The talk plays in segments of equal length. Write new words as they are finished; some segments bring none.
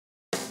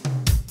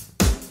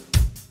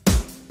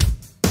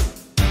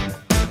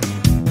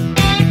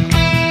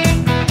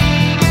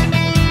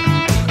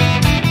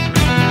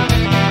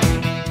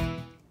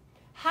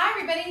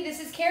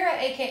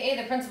aka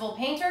the Principal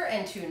Painter,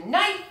 and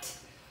tonight,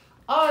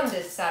 on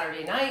this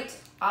Saturday night,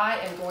 I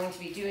am going to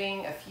be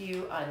doing a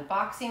few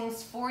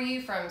unboxings for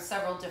you from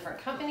several different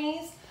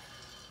companies.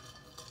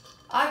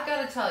 I've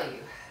got to tell you,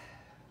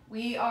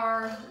 we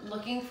are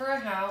looking for a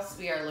house,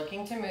 we are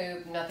looking to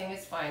move, nothing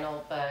is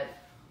final, but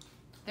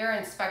there are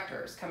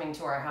inspectors coming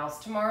to our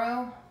house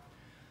tomorrow,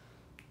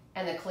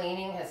 and the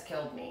cleaning has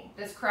killed me.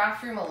 This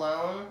craft room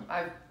alone,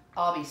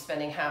 I'll be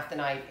spending half the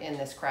night in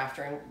this craft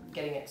room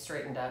getting it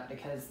straightened up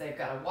because they've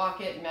got to walk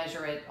it,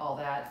 measure it, all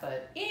that.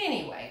 But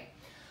anyway,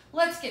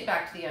 let's get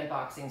back to the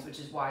unboxings, which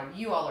is why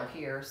you all are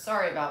here.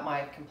 Sorry about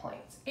my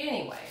complaints.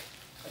 Anyway,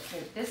 let's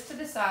move this to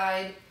the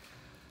side.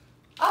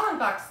 I'll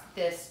unbox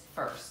this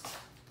first.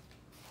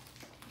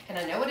 And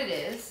I know what it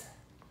is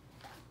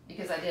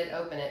because I did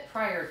open it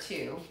prior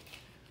to.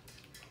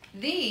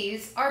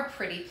 These are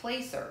pretty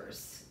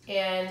placers.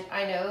 And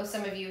I know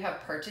some of you have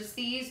purchased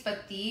these, but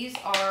these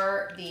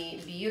are the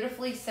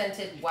beautifully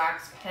scented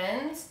wax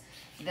pens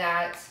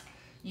that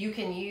you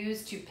can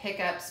use to pick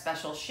up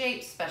special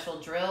shapes,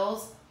 special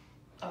drills.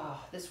 Oh,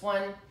 this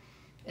one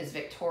is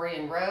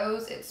Victorian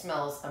Rose. It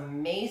smells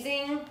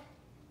amazing.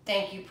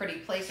 Thank you, Pretty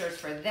Placers,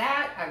 for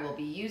that. I will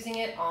be using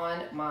it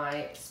on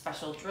my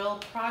special drill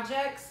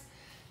projects.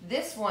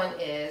 This one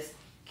is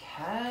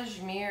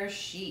Cashmere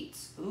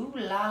Sheets. Ooh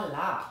la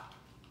la.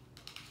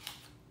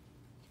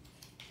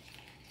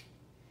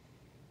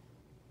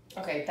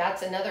 Okay,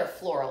 that's another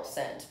floral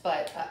scent,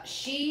 but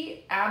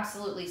she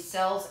absolutely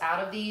sells out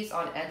of these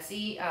on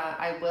Etsy.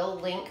 I will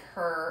link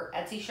her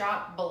Etsy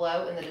shop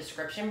below in the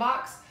description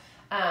box.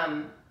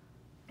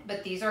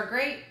 But these are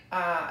great.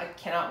 I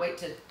cannot wait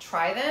to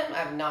try them.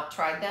 I've not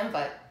tried them,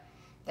 but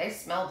they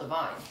smell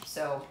divine.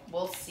 So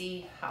we'll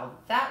see how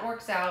that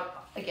works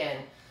out.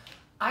 Again,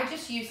 I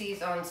just use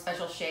these on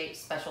special shapes,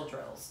 special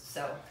drills.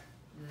 So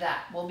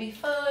that will be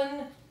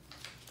fun.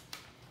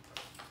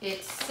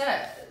 It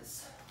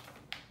says,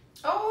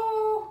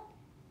 oh,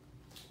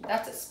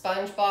 that's a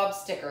SpongeBob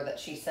sticker that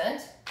she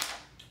sent.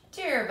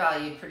 Dear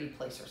valued Pretty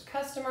Placers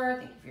customer,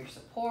 thank you for your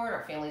support.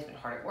 Our family's been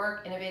hard at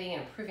work, innovating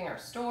and improving our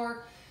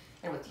store.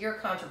 And with your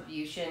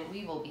contribution,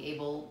 we will be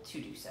able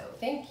to do so.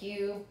 Thank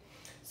you.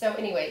 So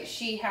anyway,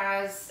 she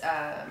has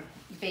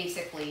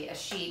basically a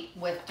sheet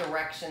with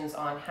directions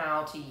on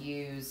how to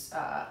use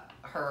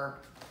her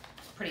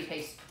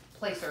Pretty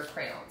Placer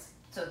crayons.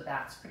 So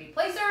that's Pretty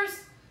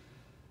Placers.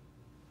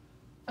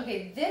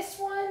 Okay, this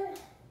one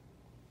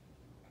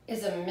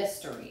is a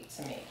mystery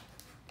to me.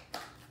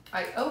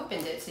 I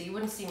opened it so you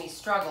wouldn't see me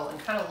struggle and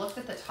kind of looked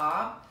at the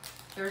top.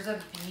 There's a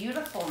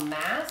beautiful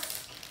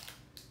mask.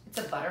 It's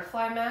a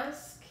butterfly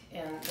mask,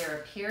 and there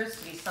appears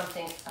to be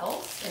something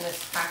else in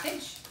this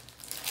package.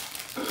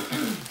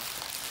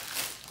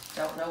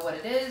 Don't know what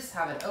it is,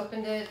 haven't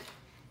opened it.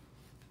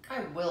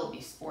 I will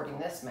be sporting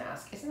this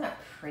mask. Isn't that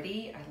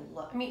pretty?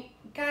 I mean,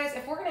 guys,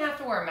 if we're gonna have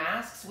to wear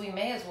masks, we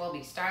may as well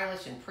be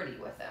stylish and pretty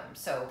with them.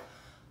 So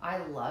I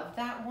love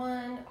that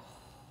one.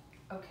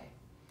 Oh, okay.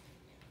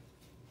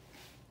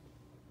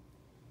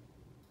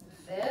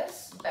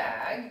 This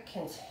bag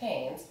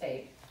contains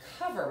a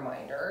cover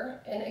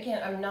minder, and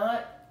again, I'm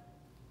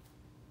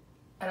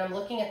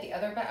looking at the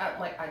other bag, I'm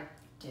like, I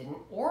didn't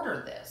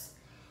order this.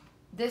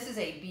 This is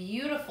a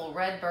beautiful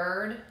red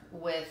bird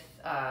with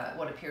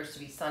what appears to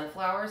be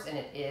sunflowers, and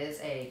it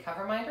is a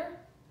cover minder.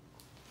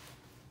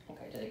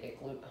 Okay, did it get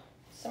glued?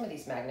 Some of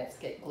these magnets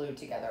get glued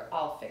together.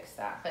 I'll fix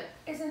that, but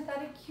isn't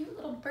that a cute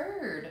little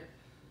bird?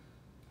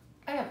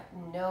 I have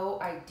no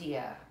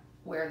idea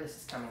where this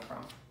is coming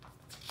from.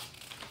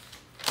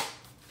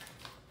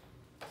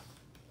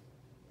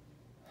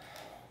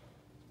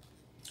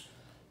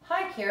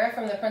 Hi, Kara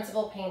from the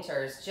Principal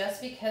Painters.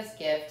 Just because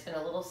gift and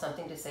a little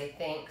something to say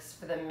thanks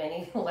for the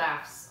many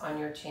laughs on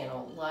your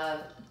channel.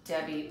 Love,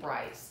 Debbie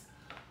Rice.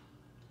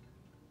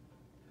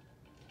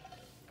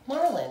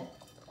 Marlon,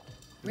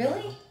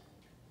 really?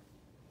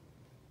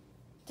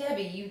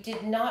 Debbie, you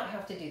did not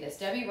have to do this.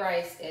 Debbie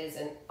Rice is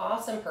an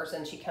awesome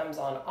person. She comes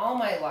on all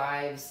my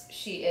lives.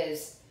 She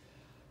is,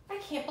 I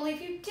can't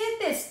believe you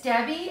did this,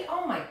 Debbie.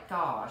 Oh my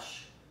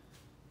gosh.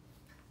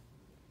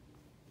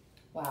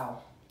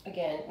 Wow.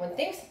 Again, when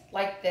things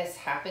like this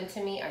happen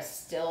to me, I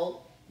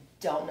still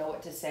don't know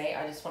what to say.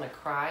 I just want to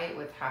cry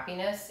with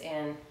happiness,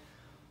 and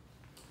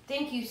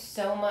thank you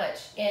so much.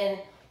 And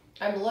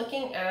I'm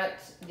looking at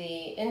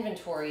the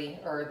inventory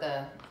or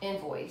the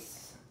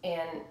invoice,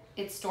 and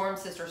it's Storm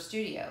Sister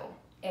Studio.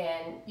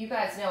 And you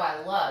guys know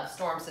I love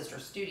Storm Sister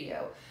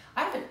Studio.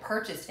 I haven't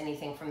purchased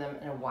anything from them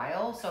in a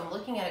while, so I'm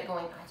looking at it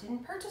going, I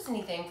didn't purchase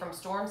anything from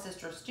Storm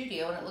Sister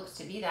Studio, and it looks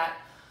to be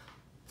that.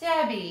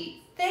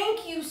 Debbie,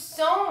 thank you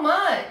so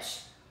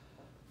much.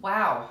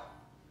 Wow.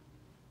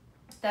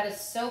 That is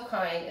so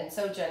kind and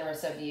so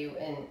generous of you,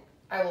 and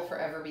I will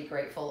forever be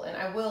grateful, and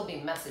I will be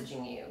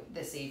messaging you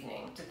this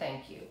evening to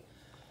thank you.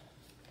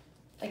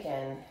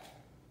 Again,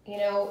 you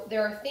know,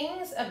 there are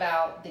things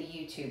about the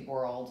YouTube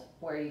world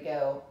where you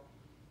go,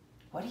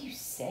 what do you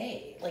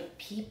say? Like,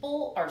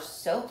 people are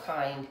so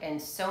kind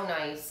and so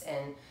nice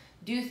and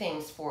do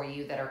things for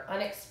you that are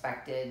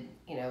unexpected.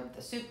 You know,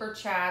 the super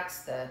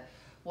chats, the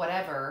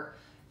whatever.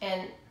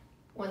 And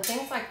when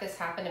things like this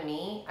happen to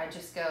me, I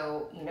just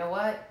go, you know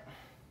what?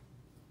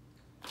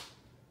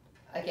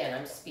 Again,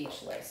 I'm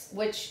speechless,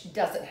 which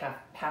doesn't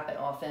happen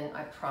often.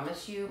 I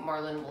promise you,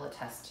 Marlon will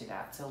attest to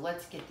that. So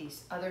let's get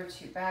these other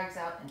 2 bags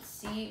out and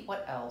see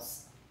what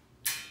else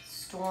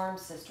Storm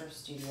Sister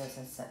Studios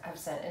have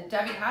sent. And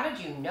Debbie, how did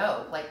you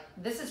know? Like,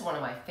 this is one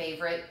of my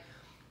favorite,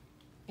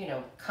 you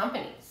know,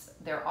 companies.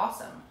 They're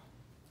awesome.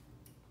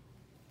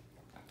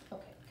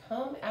 Okay,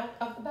 come out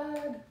of the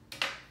bag.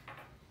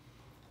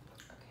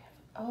 Okay.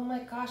 Oh my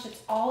gosh,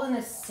 it's all in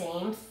the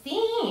same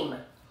theme.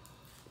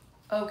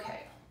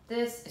 Okay.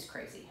 This is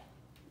crazy.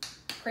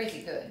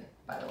 Crazy good,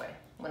 by the way.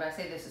 When I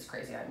say this is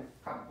crazy, I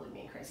probably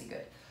mean crazy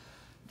good.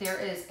 There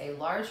is a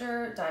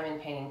larger diamond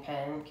painting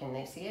pen. Can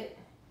they see it?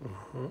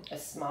 Mm-hmm. A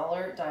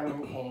smaller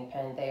diamond painting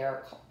pen. They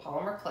are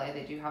polymer clay.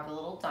 They do have the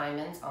little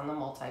diamonds on the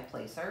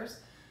multi-placers.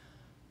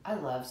 I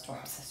love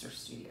Storm Sister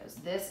Studios.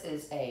 This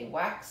is a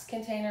wax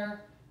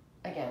container.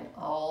 Again,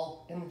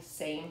 all in the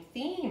same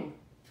theme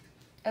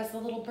as the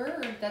little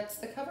bird. That's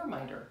the cover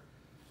minder.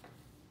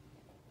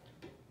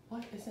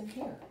 What is in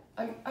here?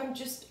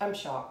 I'm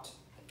shocked.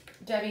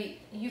 Debbie,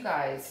 you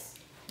guys,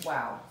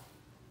 wow.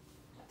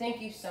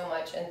 Thank you so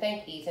much, and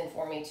thank Ethan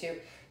for me too.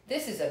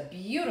 This is a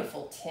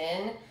beautiful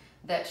tin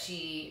that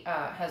she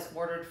has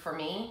ordered for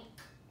me.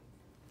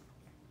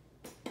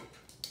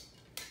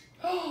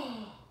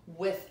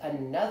 With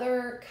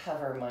another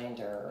cover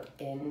minder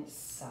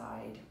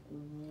inside.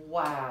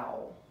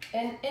 Wow.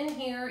 And in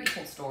here you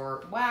can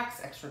store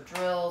wax, extra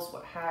drills,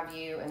 what have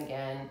you. And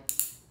again,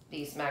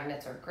 these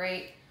magnets are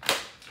great.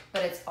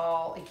 But it's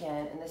all,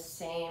 again, in the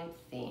same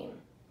theme.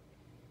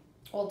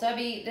 Well,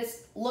 Debbie,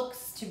 this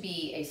looks to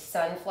be a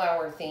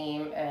sunflower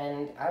theme,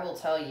 and I will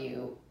tell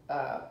you,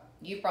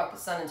 you brought the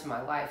sun into my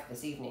life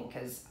this evening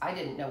because I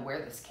didn't know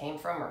where this came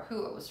from or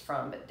who it was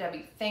from. But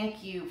Debbie,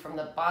 thank you from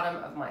the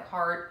bottom of my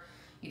heart.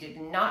 You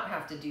did not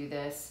have to do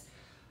this.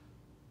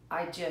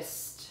 I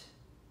just,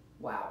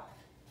 wow.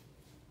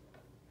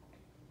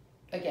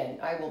 Again,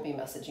 I will be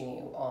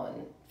messaging you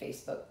on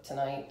Facebook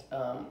tonight.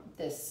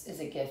 This is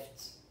a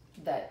gift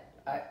that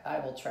I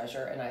will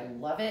treasure, and I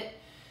love it.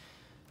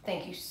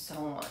 Thank you so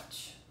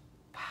much.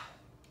 Wow.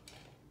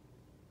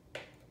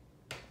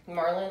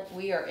 Marlon,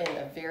 we are in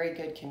a very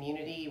good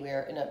community. We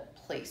are in a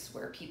place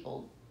where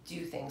people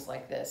do things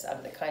like this out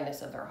of the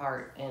kindness of their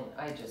heart, and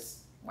I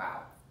just,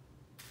 wow.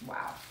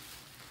 Wow.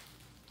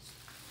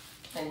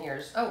 And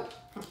here's, oh,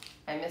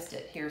 I missed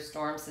it. Here's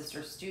Storm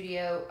Sister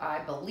Studio. I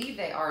believe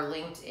they are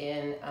linked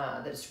in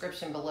the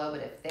description below,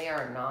 but if they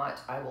are not,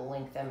 I will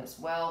link them as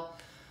well.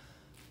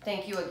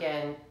 Thank you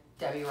again,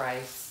 Debbie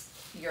Rice.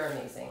 You're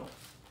amazing.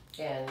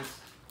 And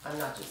I'm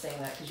not just saying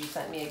that because you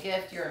sent me a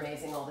gift. You're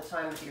amazing all the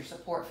time with your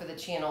support for the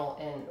channel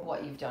and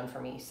what you've done for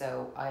me.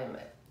 So I'm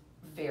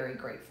very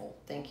grateful.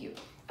 Thank you.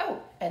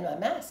 Oh, and my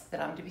mask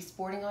that I'm to be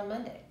sporting on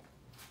Monday.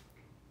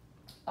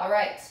 All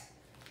right.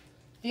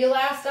 The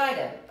last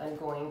item I'm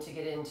going to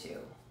get into.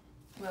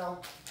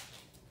 Well,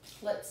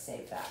 let's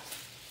save that.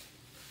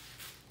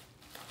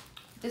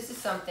 This is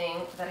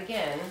something that,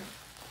 again,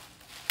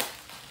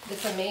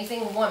 this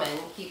amazing woman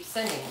keeps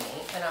sending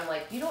me, and I'm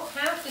like, you don't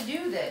have to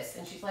do this.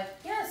 And she's like,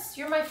 yes,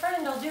 you're my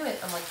friend, I'll do it.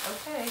 I'm like,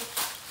 okay.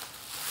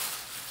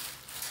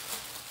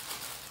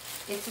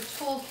 It's a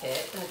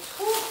toolkit, and the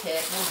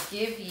toolkit will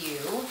give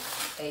you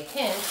a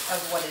hint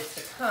of what is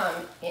to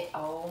come.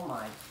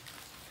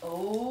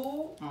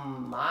 Oh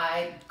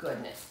my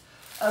goodness.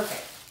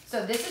 Okay,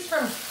 so this is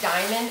from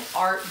Diamond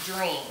Art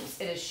Dreams.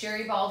 It is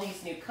Sherry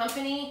Baldy's new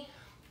company.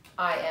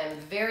 I am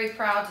very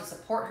proud to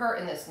support her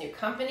in this new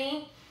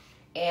company.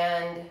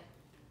 And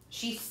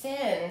she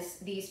sends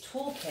these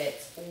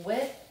toolkits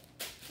with,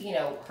 you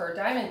know, her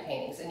diamond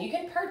paintings, and you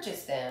can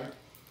purchase them,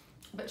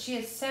 but she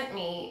has sent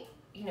me,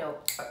 you know,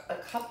 a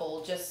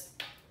couple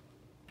just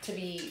to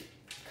be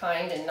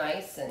kind and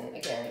nice. And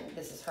again,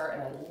 this is her,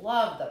 and I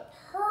love the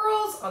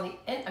pearls on the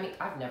end. I mean,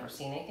 I've never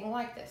seen anything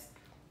like this.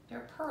 There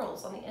are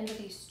pearls on the end of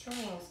these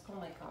strings. Oh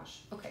my gosh.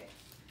 Okay.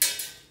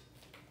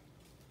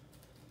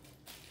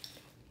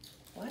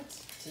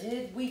 What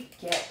did we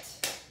get?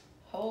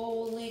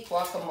 Holy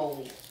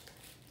guacamole.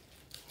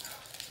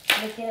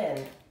 And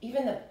again,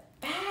 even the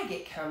bag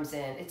it comes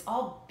in, it's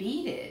all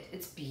beaded.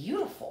 It's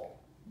beautiful.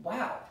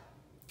 Wow.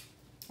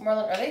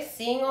 Marlon, are they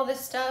seeing all this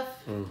stuff?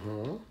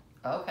 Mm-hmm.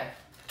 Okay,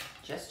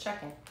 just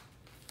checking.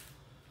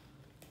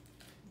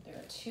 There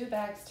are 2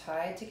 bags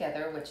tied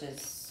together, which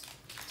is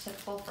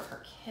typical for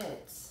her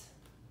kids.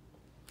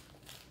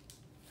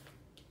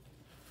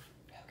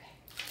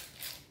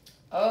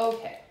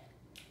 Okay.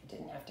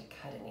 Didn't have to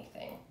cut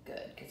anything.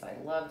 Good, because I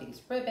love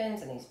these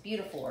ribbons and these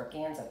beautiful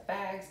organza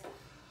bags.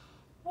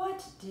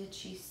 What did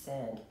she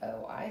send?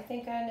 Oh, I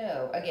think I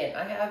know. Again,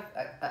 I have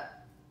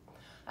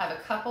a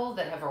couple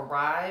that have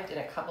arrived and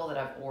a couple that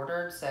I've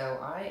ordered, so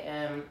I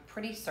am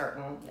pretty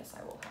certain. Yes,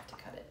 I will have to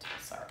cut it.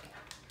 Sorry.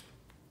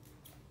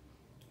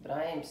 But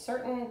I am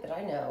certain that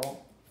I know,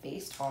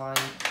 based on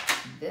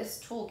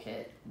this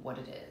toolkit, what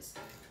it is.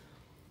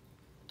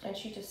 And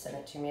she just sent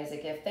it to me as a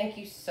gift. Thank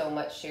you so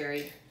much,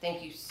 Sherry.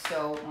 Thank you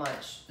so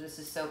much. This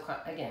is so,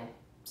 again,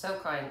 so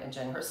kind and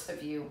generous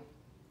of you.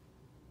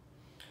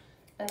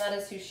 And that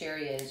is who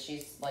Sherry is.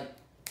 She's like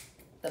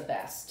the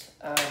best.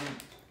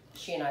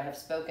 She and I have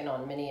spoken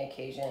on many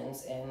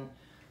occasions, and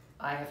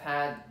I have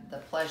had the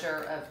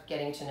pleasure of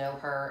getting to know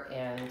her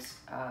and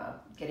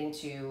getting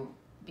to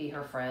be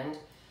her friend.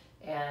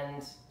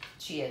 And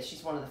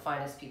she's one of the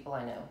finest people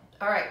I know.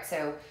 All right,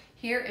 so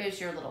here is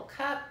your little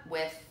cup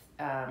with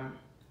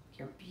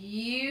your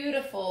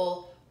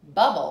beautiful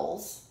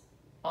bubbles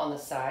on the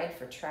side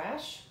for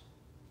trash.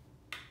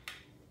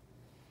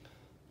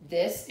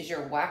 This is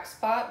your wax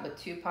pot with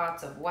 2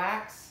 pots of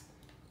wax,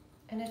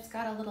 and it's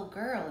got a little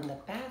girl in the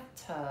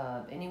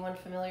bathtub. Anyone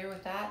familiar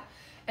with that?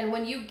 And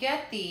when you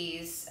get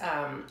these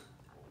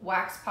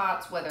wax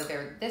pots, whether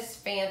they're this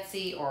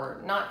fancy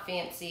or not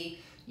fancy,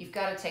 you've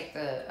got to take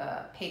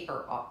the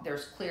paper off.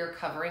 There's clear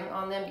covering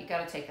on them. You've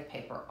got to take the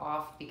paper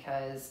off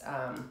because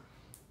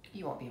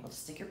you won't be able to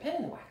stick your pen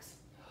in the wax.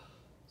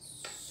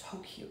 So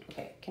cute.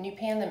 Okay, can you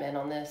pan them in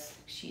on this?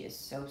 She is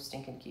so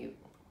stinking cute.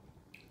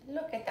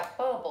 Look at the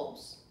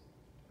bubbles.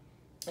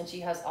 And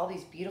she has all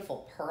these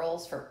beautiful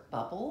pearls for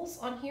bubbles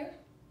on here.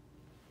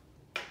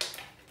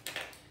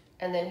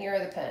 And then here are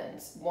the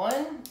pens.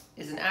 One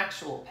is an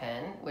actual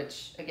pen,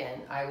 which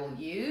again, I will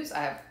use.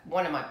 I have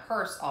one in my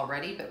purse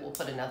already, but we'll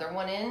put another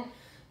one in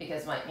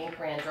because my ink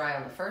ran dry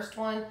on the first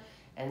one.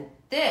 And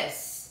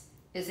this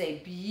is a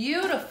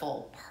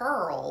beautiful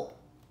pearl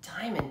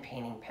diamond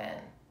painting pen.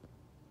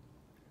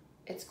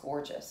 It's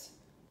gorgeous.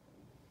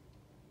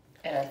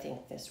 And I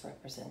think this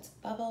represents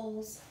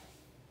bubbles.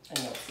 And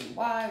you'll see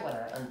why when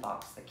I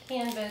unbox the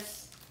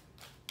canvas.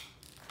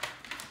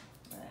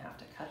 I have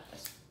to cut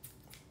this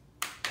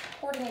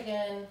recording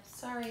again.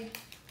 Sorry.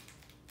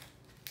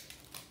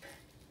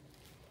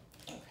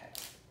 Okay.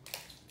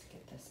 Let's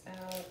get this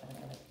out. I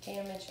don't want to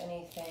damage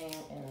anything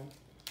in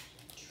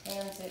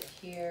transit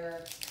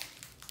here.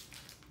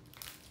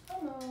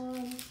 Come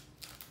on.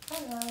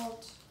 Come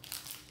out.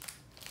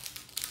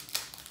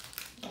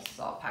 This is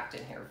all packed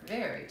in here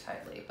very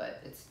tightly,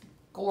 but it's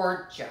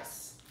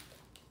gorgeous.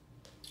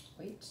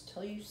 Wait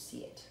till you see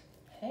it.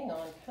 Hang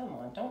on, come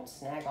on, don't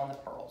snag on the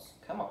pearls.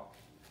 Come on.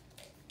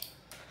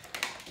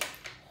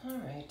 All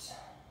right,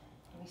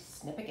 let me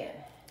snip again.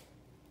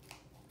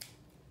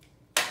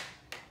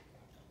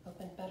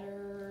 Open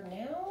better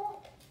now?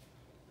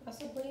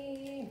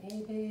 Possibly,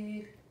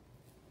 maybe.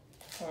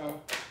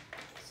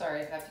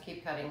 Sorry, I have to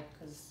keep cutting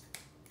because,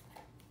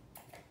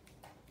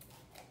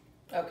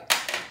 okay,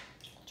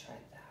 I'll try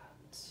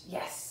that.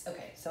 Yes,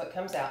 okay, so it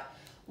comes out.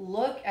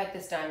 Look at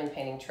this diamond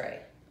painting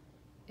tray.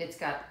 It's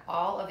got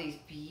all of these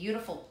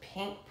beautiful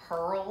pink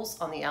pearls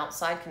on the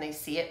outside. Can they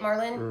see it,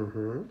 Marlon?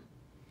 Mm-hmm.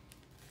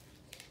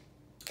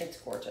 It's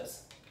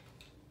gorgeous.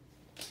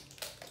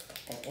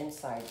 And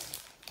inside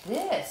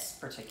this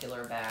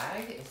particular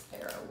bag, is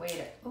there a way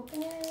to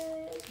open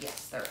it?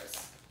 Yes, there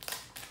is.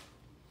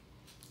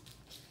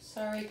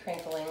 Sorry,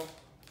 crinkling.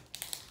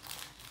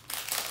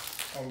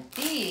 And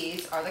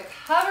these are the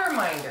cover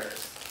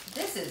minders.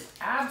 This is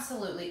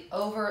absolutely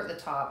over the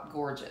top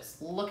gorgeous.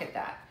 Look at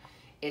that.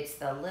 It's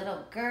the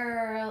little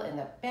girl in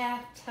the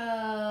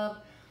bathtub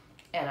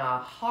and a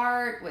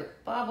heart with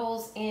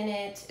bubbles in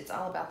it. It's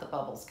all about the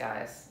bubbles,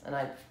 guys. And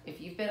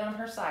if you've been on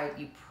her site,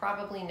 you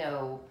probably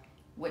know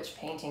which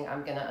painting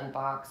I'm gonna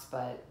unbox,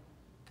 but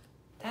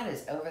that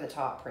is over the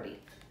top pretty.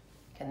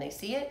 Can they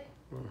see it?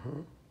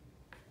 Mm-hmm.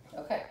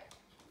 Okay.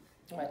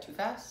 Am I too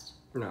fast?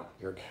 No,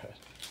 you're good.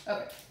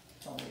 Okay,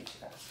 don't be too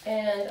fast.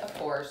 And of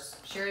course,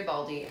 Sherry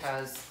Baldy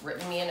has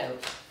written me a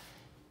note.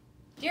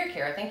 Dear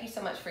Kara, thank you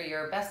so much for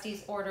your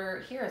besties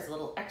order. Here is a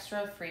little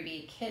extra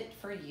freebie kit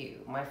for you,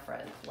 my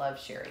friend. Love,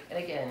 Sherry.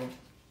 And again,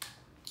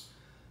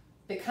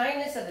 the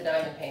kindness of the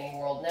diamond painting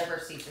world never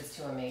ceases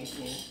to amaze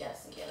me.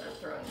 Yes, again, I'm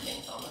throwing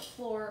things on the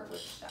floor,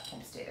 which that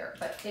can stay there.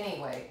 But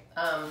anyway,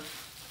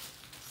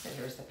 so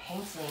here's the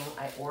painting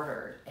I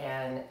ordered.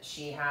 And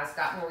she has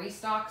gotten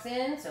restocks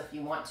in. So if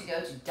you want to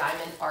go to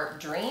Diamond Art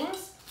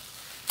Dreams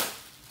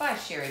by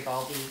Sherry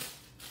Baldy,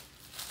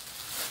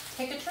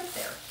 take a trip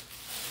there.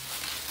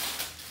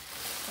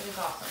 It is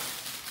awesome.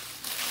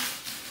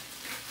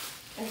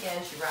 And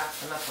again, she wraps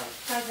them up like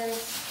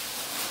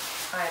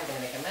presents. I'm going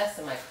to make a mess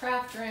in my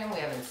craft room. We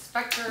have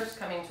inspectors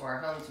coming to our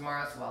home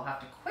tomorrow, so I'll have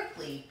to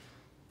quickly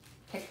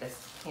pick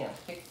this,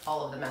 pick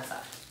all of the mess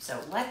up. So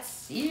let's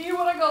see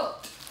what I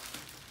got.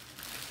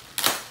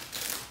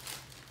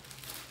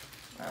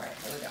 All right,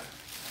 here we go.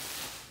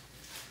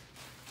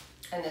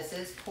 And this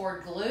is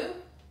poured glue,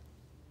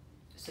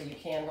 so you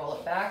can roll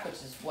it back, which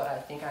is what I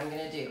think I'm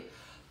going to do.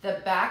 The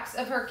backs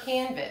of her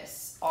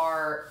canvas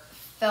are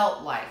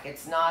felt like.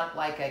 It's not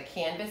like a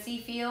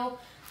canvasy feel.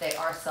 They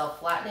are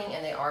self-flattening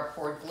and they are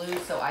poured glue,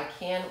 so I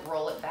can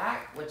roll it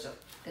back, which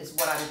is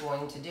what I'm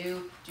going to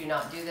do. Do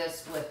not do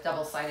this with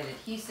double-sided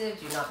adhesive.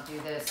 Do not do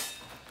this,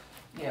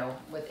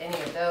 with any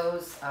of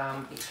those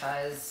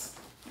because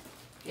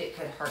it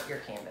could hurt your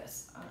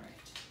canvas. All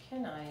right,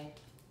 can I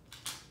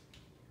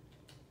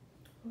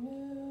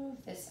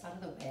move this out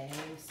of the way.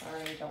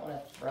 Sorry, I don't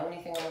want to throw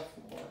anything on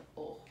the floor.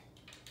 Oh.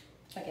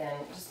 Again,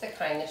 just the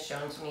kindness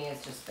shown to me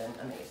has just been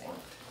amazing.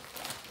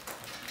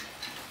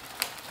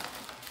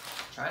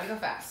 Trying to go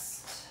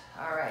fast.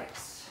 All right.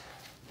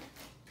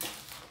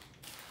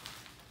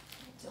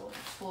 Deal with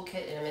the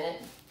toolkit in a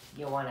minute.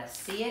 You want to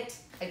see it?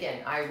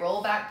 Again, I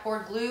roll back,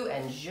 pour glue,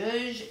 and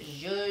zhuzh,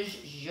 zhuzh,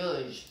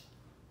 zhuzh.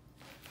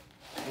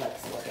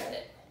 Let's look at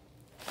it.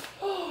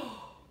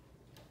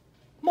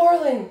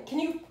 Marlon, can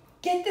you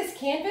get this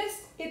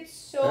canvas? It's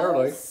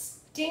so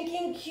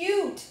stinking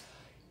cute.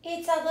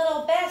 It's a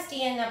little bestie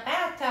in the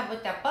bathtub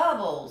with the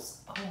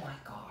bubbles. Oh my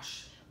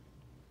gosh.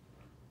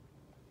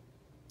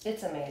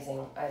 It's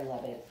amazing. I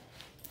love it.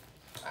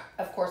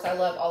 Of course, I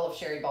love all of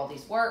Sherry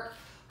Baldy's work.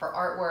 Her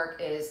artwork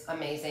is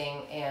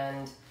amazing,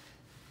 and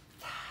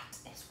that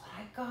is what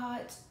I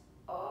got.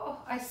 Oh,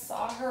 I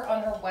saw her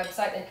on her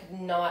website and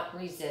could not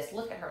resist.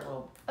 Look at her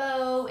little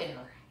bow in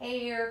her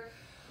hair.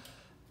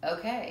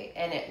 Okay,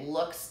 and it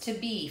looks to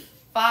be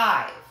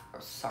five.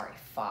 Sorry,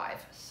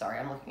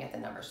 I'm looking at the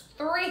numbers.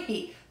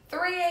 Three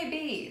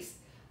ABs.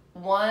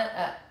 One,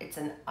 it's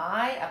an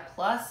I, a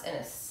plus, and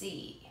a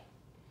C.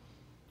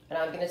 And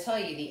I'm going to tell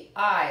you, the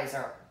eyes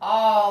are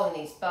all in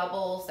these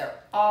bubbles.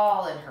 They're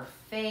all in her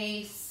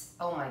face.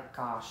 Oh my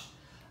gosh.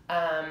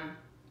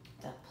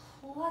 The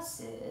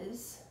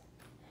pluses.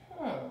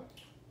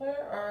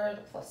 Where are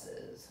the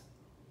pluses?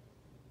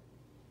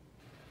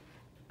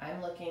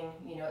 I'm looking.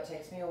 You know, it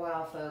takes me a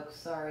while, folks.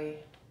 Sorry.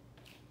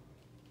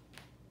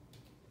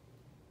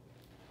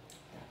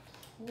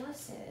 The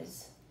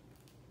pluses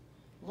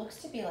looks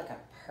to be like a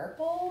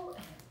purple.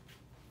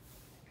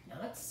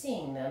 Not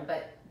seeing them,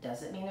 but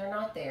doesn't mean they're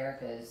not there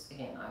because,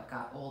 again, I've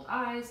got old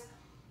eyes.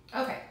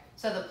 Okay,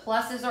 so the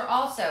pluses are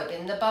also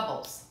in the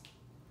bubbles.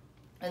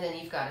 And then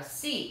you've got a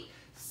C.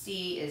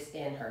 C is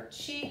in her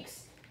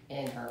cheeks,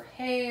 in her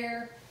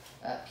hair,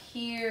 up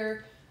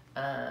here,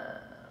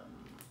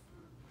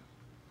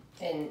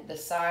 in the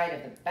side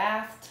of the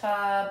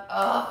bathtub.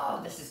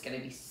 Oh, this is going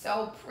to be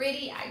so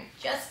pretty. I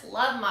just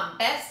love my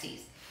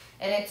besties.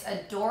 And it's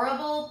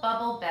Adorable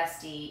Bubble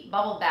Bath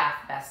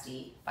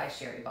Bestie by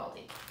Sherry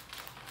Baldy.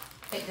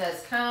 It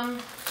does come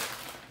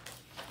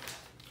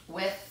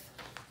with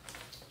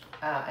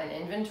an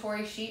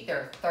inventory sheet.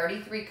 There are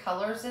 33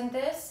 colors in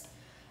this.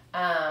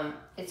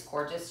 It's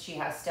gorgeous. She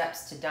has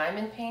steps to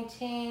diamond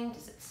painting.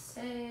 Does it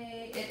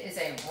say? It is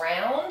a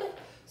round,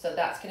 so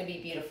that's going to be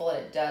beautiful, and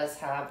it does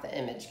have the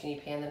image. Can you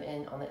pan them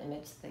in on the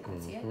image so they can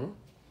see it?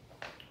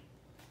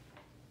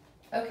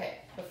 Okay,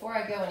 before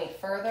I go any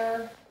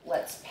further,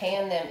 let's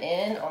pan them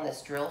in on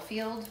this drill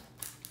field.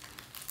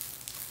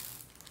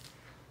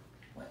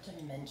 What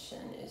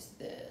dimension is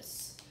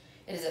this?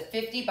 It is a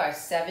 50 by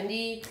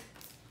 70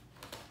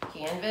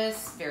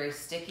 canvas, very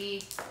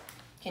sticky.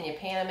 Can you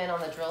pan them in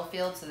on the drill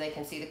field so they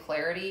can see the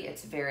clarity?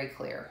 It's very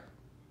clear.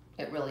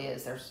 It really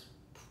is.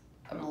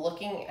 I'm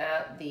looking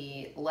at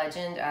the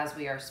legend as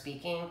we are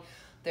speaking.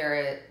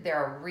 There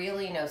are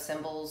really no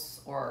symbols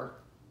or,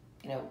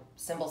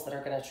 symbols that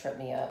are going to trip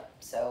me up.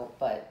 So,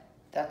 but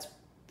that's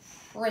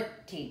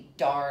pretty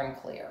darn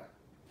clear.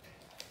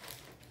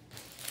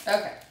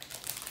 Okay.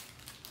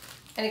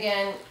 And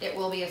again, it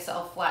will be a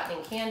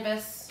self-flattening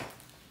canvas.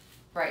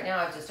 Right now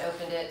I've just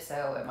opened it,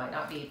 so it might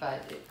not be,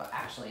 but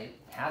actually it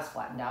has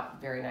flattened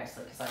out very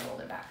nicely because I rolled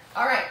it back.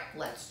 All right,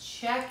 let's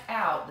check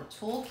out the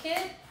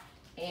toolkit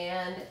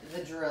and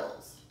the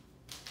drills.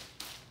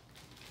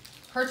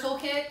 Her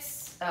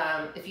toolkits,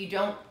 if you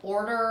don't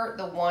order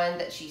the one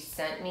that she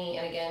sent me,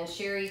 and again,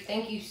 Sherry,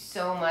 thank you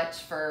so much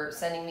for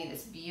sending me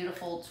this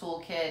beautiful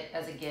toolkit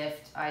as a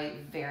gift. I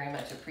very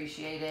much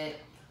appreciate it.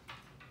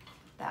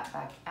 That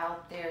back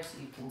out there so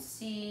you can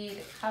see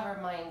the cover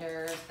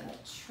minders and the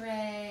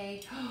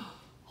tray.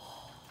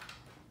 Oh,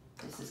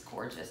 this is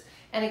gorgeous.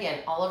 And again,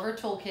 all of her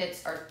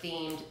toolkits are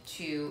themed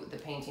to the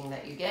painting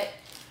that you get.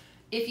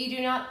 If you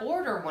do not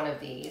order one of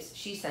these,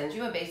 she sends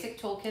you a basic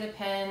toolkit, a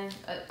pen,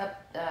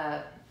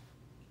 a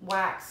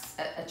wax,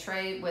 a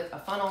tray with a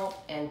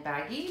funnel and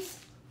baggies,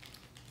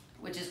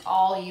 which is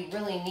all you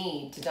really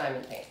need to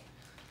diamond paint.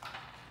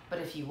 But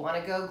if you want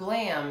to go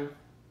glam,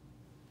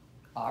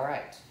 all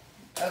right.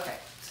 Okay,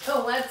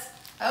 so let's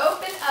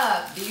open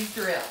up these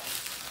drills.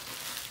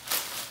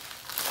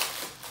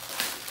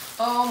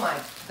 Oh my,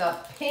 the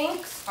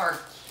pinks are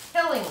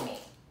killing me.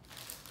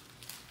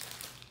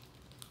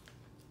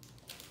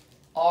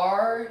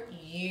 Are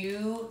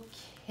you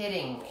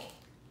kidding me?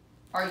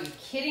 Are you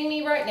kidding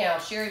me right now,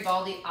 Sherry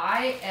Baldy?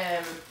 I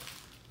am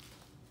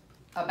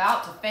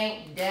about to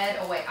faint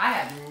dead away. I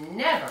have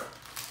never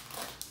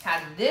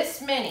had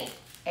this many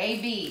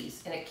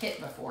ABs in a kit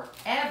before,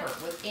 ever,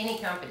 with any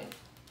company.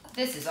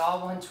 This is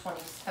all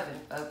 127,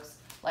 folks.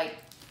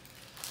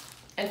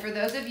 And for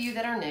those of you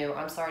that are new,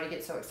 I'm sorry to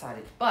get so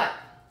excited, but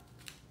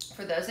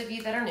for those of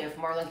you that are new, if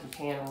Marlon can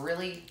pan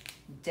really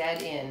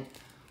dead in,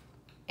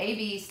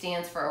 AB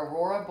stands for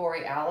Aurora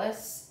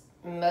Borealis,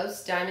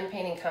 most diamond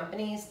painting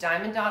companies,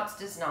 Diamond Dots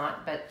does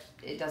not, but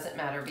it doesn't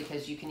matter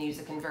because you can use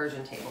a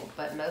conversion table.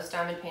 But most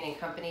diamond painting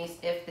companies,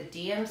 if the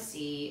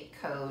DMC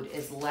code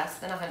is less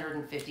than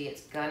 150,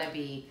 it's gonna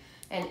be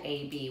an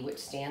AB, which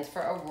stands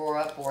for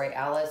Aurora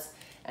Borealis.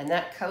 And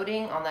that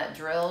coating on that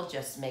drill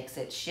just makes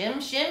it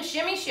shimmy,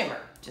 shimmer,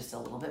 just a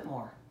little bit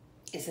more.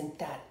 Isn't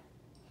that?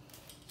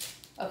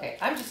 Okay,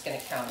 I'm just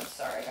gonna count them.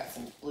 Sorry, I got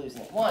some blues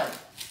in it. 1,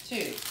 2,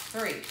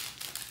 3,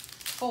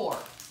 4,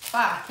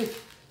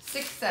 5,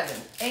 6,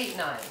 7, 8,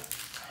 9,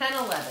 10,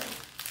 11,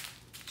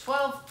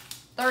 12,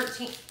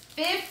 13,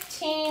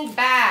 15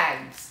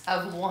 bags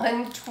of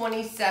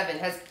 127.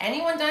 Has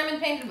anyone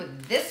diamond painted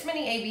with this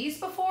many ABs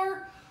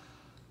before?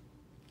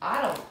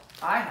 I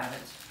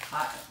haven't.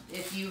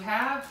 If you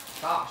have,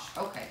 gosh,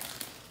 okay.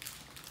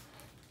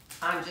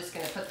 I'm just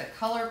gonna put the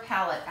color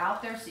palette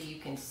out there so you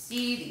can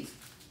see these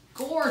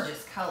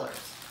gorgeous colors.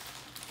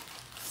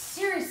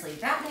 Seriously,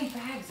 that many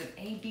bags of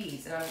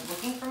ABs, and I'm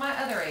looking for my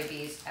other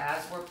ABs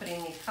as we're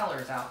putting these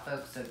colors out,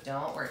 folks, so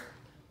don't worry.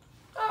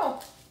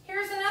 Oh,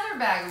 here's another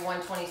bag of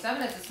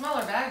 127. It's a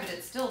smaller bag, but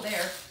it's still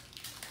there.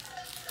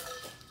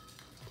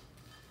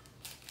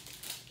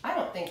 I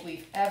don't think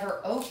we've ever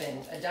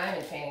opened a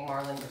diamond painting,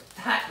 Marlon, with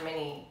that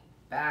many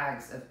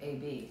bags of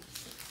AB.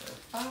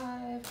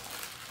 605.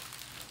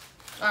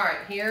 All right,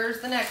 here's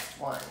the next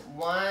one.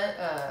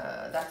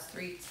 That's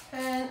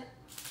 310.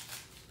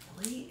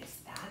 Really, is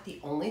that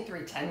the only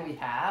 310 we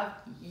have?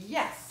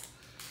 Yes.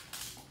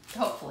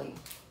 Hopefully.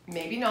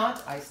 Maybe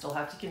not. I still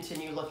have to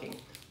continue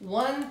looking.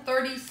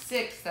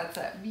 136. That's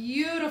that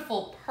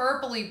beautiful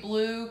purpley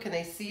blue. Can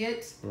they see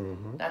it?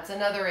 Mm-hmm. That's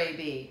another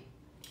AB.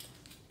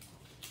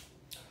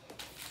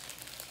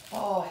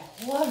 Oh,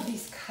 I love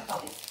these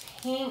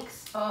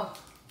pinks. Oh.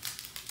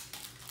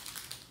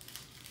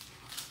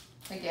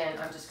 Again,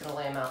 I'm just gonna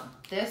lay them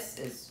out. This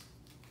is,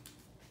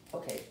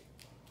 okay.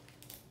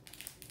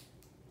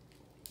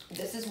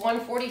 This is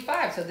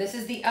 145, so this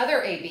is the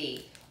other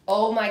AB.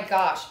 Oh my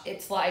gosh,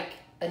 it's like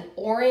an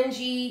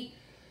orangey,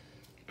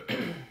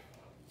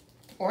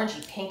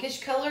 orangey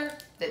pinkish color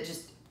that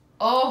just,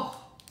 oh,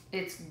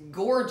 it's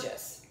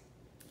gorgeous.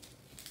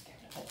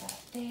 Put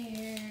that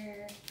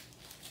there.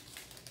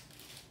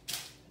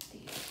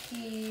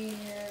 Here.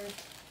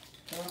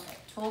 Okay,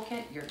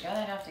 toolkit, you're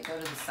gonna have to go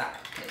to the side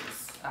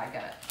because I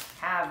gotta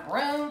have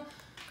room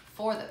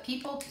for the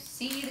people to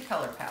see the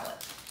color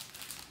palette.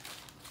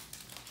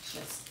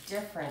 Just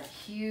different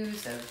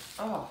hues of,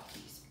 oh,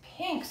 these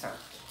pinks are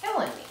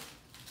killing me.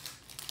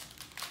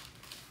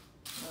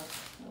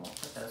 Okay, we won't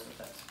put those with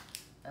those.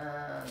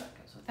 That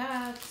goes with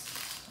that.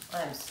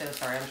 I'm so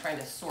sorry, I'm trying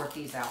to sort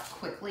these out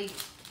quickly.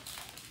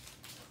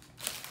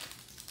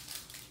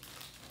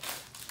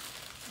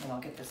 And I'll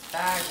get this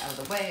bag out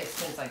of the way as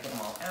soon as I get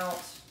them all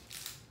out.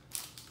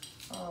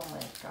 Oh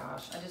my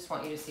gosh, I just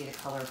want you to see the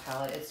color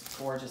palette. It's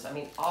gorgeous. I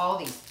mean, all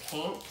these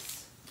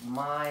pinks,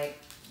 right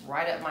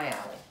up my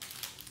alley.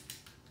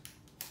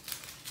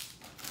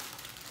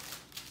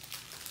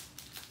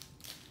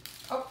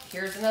 Oh,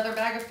 here's another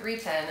bag of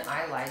 310.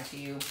 I lied to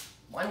you.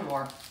 One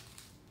more.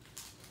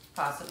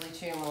 Possibly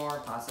 2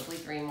 more, possibly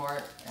 3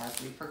 more. As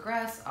we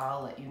progress,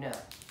 I'll let you know.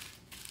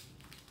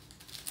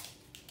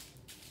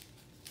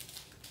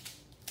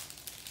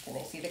 Can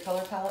they see the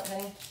color palette,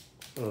 honey?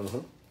 Mm-hmm.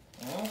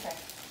 Okay,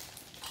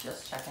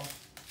 just checking.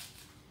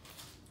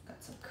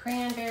 Got some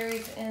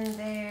cranberries in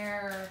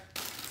there.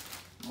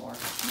 More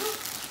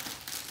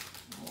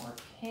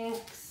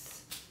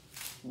pinks.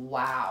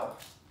 Wow.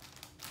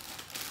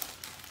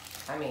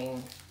 I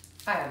mean,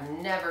 I have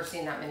never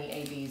seen that many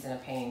ABs in a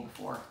painting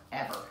before,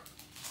 ever.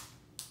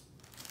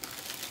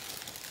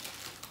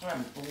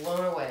 I'm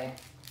blown away.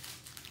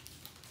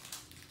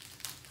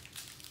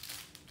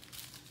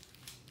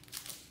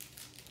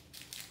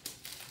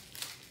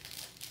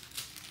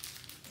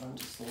 I'm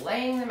just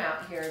laying them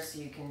out here so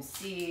you can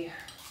see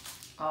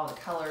all the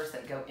colors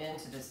that go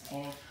into this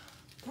painting.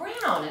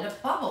 Brown in a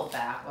bubble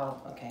bath.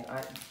 Well, okay,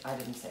 I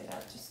didn't say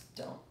that. Just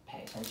don't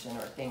pay attention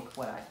or think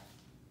what I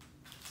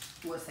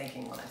was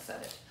thinking when I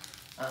said it.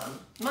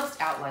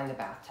 Must outline the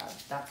bathtub.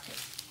 That's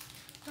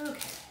good.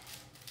 Okay.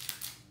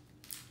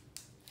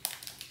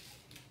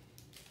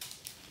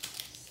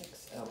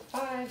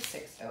 605,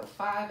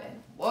 605,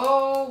 and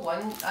whoa,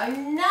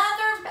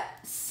 another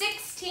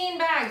 16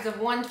 bags of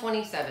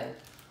 127.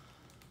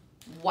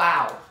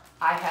 Wow.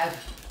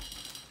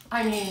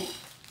 I mean,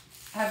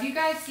 have you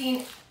guys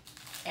seen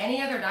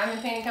any other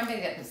diamond painting company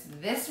that has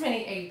this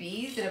many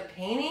ABs in a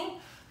painting?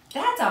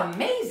 That's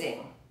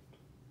amazing.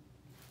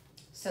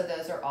 So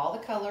those are all the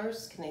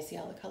colors. Can they see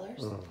all the colors?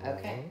 Mm-hmm.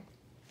 Okay.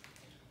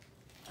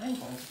 I'm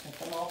going to put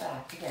them all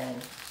back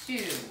again. 2,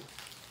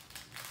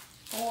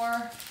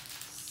 4,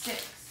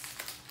 6,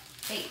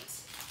 8,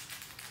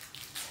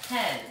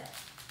 10,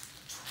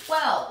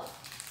 12,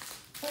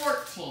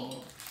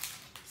 14,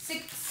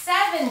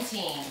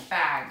 17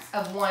 bags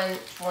of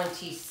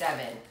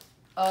 127.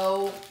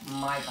 Oh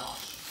my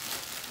gosh.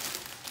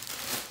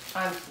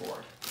 I'm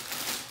floored.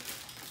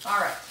 All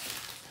right.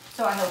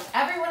 So I hope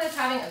everyone is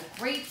having a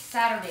great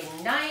Saturday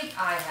night.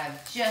 I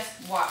have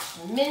just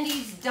watched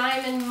Mindy's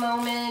Diamond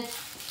Moment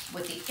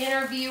with the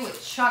interview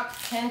with Chuck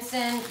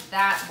Pinson.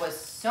 That was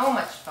so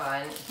much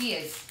fun.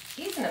 He's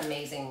an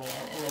amazing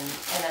man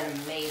and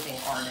an amazing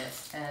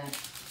artist. And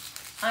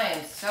I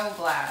am so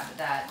glad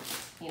that,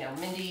 you know,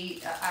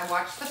 Mindy, I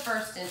watched the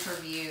first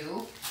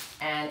interview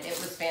and it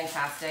was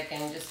fantastic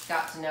and just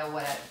got to know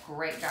what a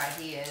great guy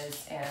he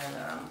is. And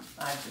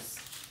I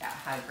just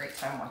had a great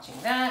time watching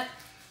that.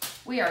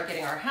 We are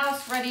getting our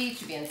house ready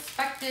to be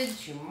inspected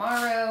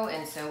tomorrow,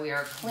 and so we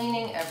are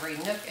cleaning every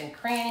nook and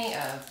cranny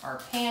of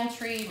our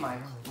pantry. My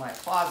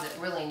closet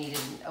really needed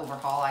an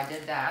overhaul. I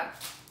did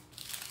that.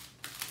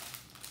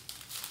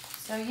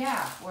 So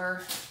yeah,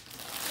 we're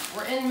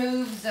in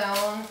move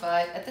zone,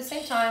 but at the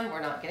same time,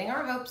 we're not getting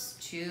our hopes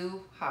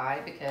too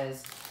high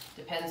because it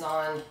depends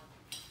on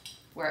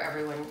where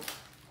everyone,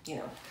 you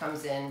know,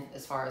 comes in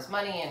as far as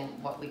money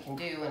and what we can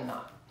do and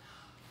not.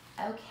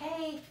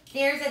 Okay,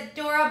 there's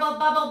adorable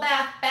bubble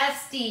bath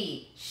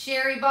bestie.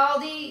 Sherry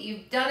Baldy,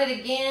 you've done it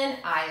again.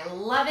 I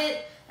love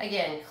it.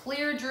 Again,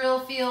 clear drill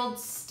field,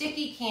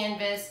 sticky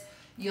canvas.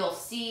 You'll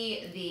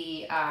see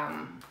the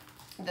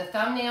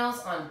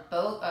thumbnails on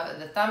both,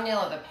 the thumbnail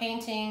of the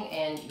painting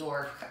and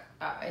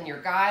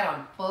your guide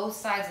on both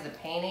sides of the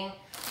painting.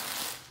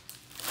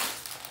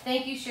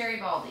 Thank you, Sherry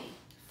Baldy,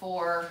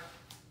 for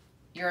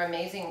your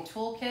amazing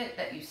toolkit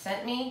that you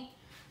sent me,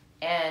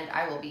 and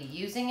I will be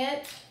using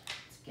it.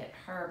 Get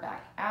her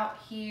back out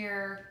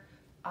here.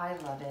 I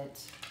love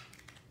it.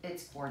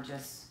 It's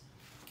gorgeous.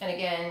 And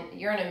again,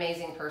 you're an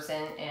amazing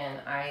person and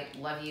I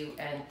love you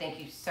and thank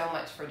you so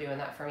much for doing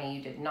that for me.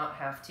 You did not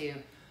have to.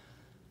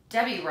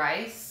 Debbie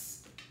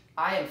Rice,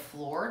 I am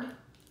floored.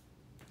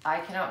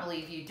 I cannot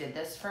believe you did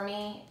this for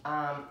me.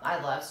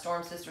 I love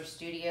Storm Sister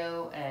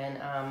Studio,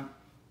 and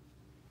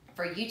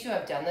for you to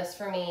have done this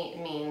for me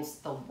means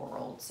the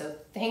world. So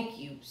thank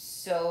you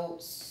so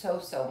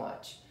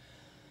much.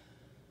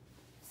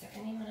 Is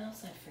there anyone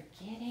else I'm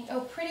forgetting? Oh,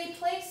 Pretty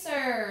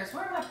Placers.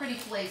 Where are my Pretty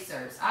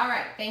Placers? All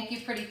right, thank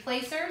you, Pretty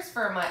Placers,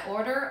 for my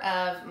order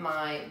of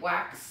my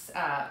wax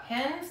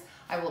pens.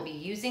 I will be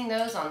using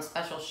those on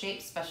special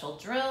shapes, special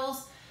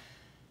drills.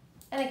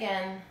 And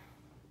again,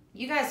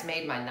 you guys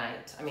made my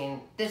night. I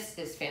mean, this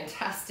is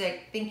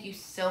fantastic. Thank you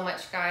so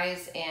much,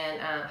 guys, and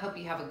hope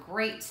you have a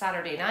great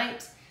Saturday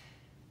night.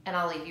 And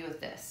I'll leave you with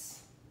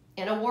this.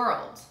 In a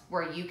world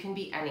where you can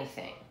be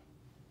anything,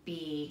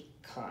 be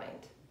kind.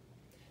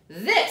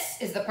 This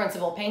is the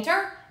Principal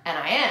Painter, and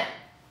I am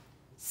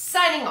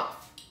signing off.